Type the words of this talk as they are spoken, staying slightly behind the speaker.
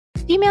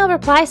Email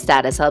reply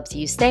status helps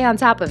you stay on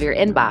top of your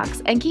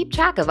inbox and keep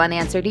track of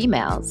unanswered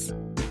emails.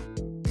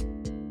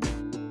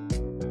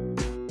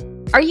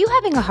 Are you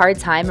having a hard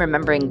time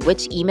remembering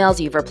which emails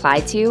you've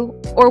replied to,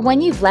 or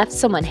when you've left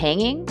someone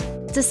hanging?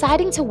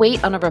 Deciding to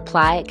wait on a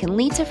reply can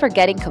lead to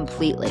forgetting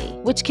completely,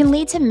 which can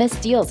lead to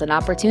missed deals and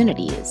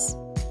opportunities.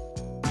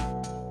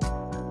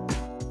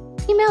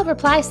 Email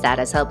reply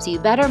status helps you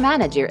better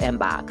manage your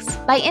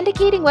inbox by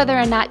indicating whether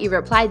or not you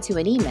replied to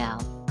an email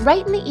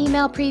right in the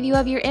email preview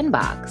of your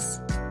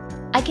inbox.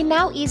 I can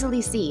now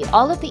easily see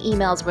all of the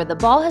emails where the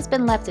ball has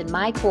been left in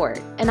my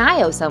court and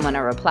I owe someone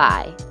a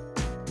reply.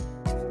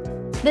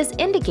 This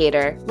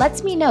indicator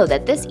lets me know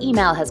that this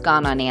email has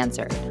gone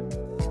unanswered.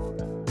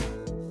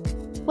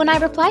 When I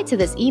reply to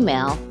this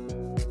email,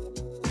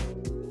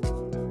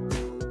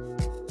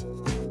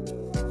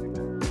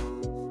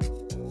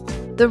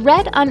 the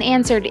red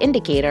unanswered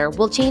indicator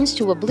will change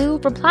to a blue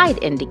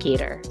replied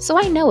indicator, so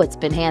I know it's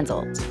been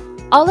handled.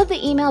 All of the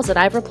emails that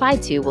I've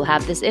replied to will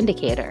have this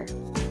indicator.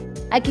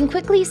 I can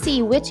quickly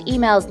see which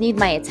emails need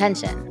my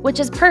attention, which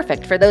is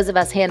perfect for those of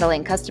us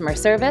handling customer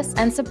service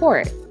and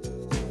support.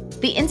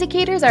 The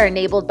indicators are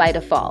enabled by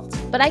default,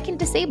 but I can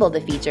disable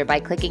the feature by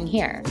clicking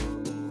here.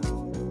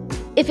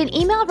 If an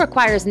email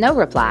requires no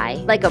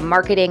reply, like a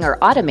marketing or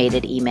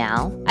automated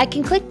email, I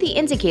can click the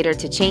indicator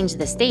to change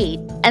the state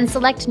and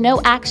select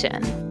No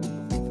Action.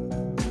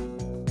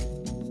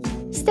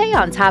 Stay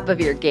on top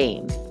of your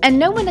game and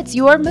know when it's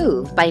your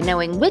move by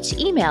knowing which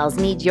emails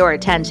need your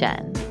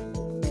attention.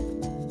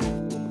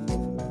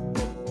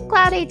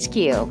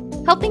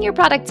 cloudHQ, helping your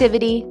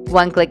productivity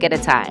one click at a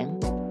time.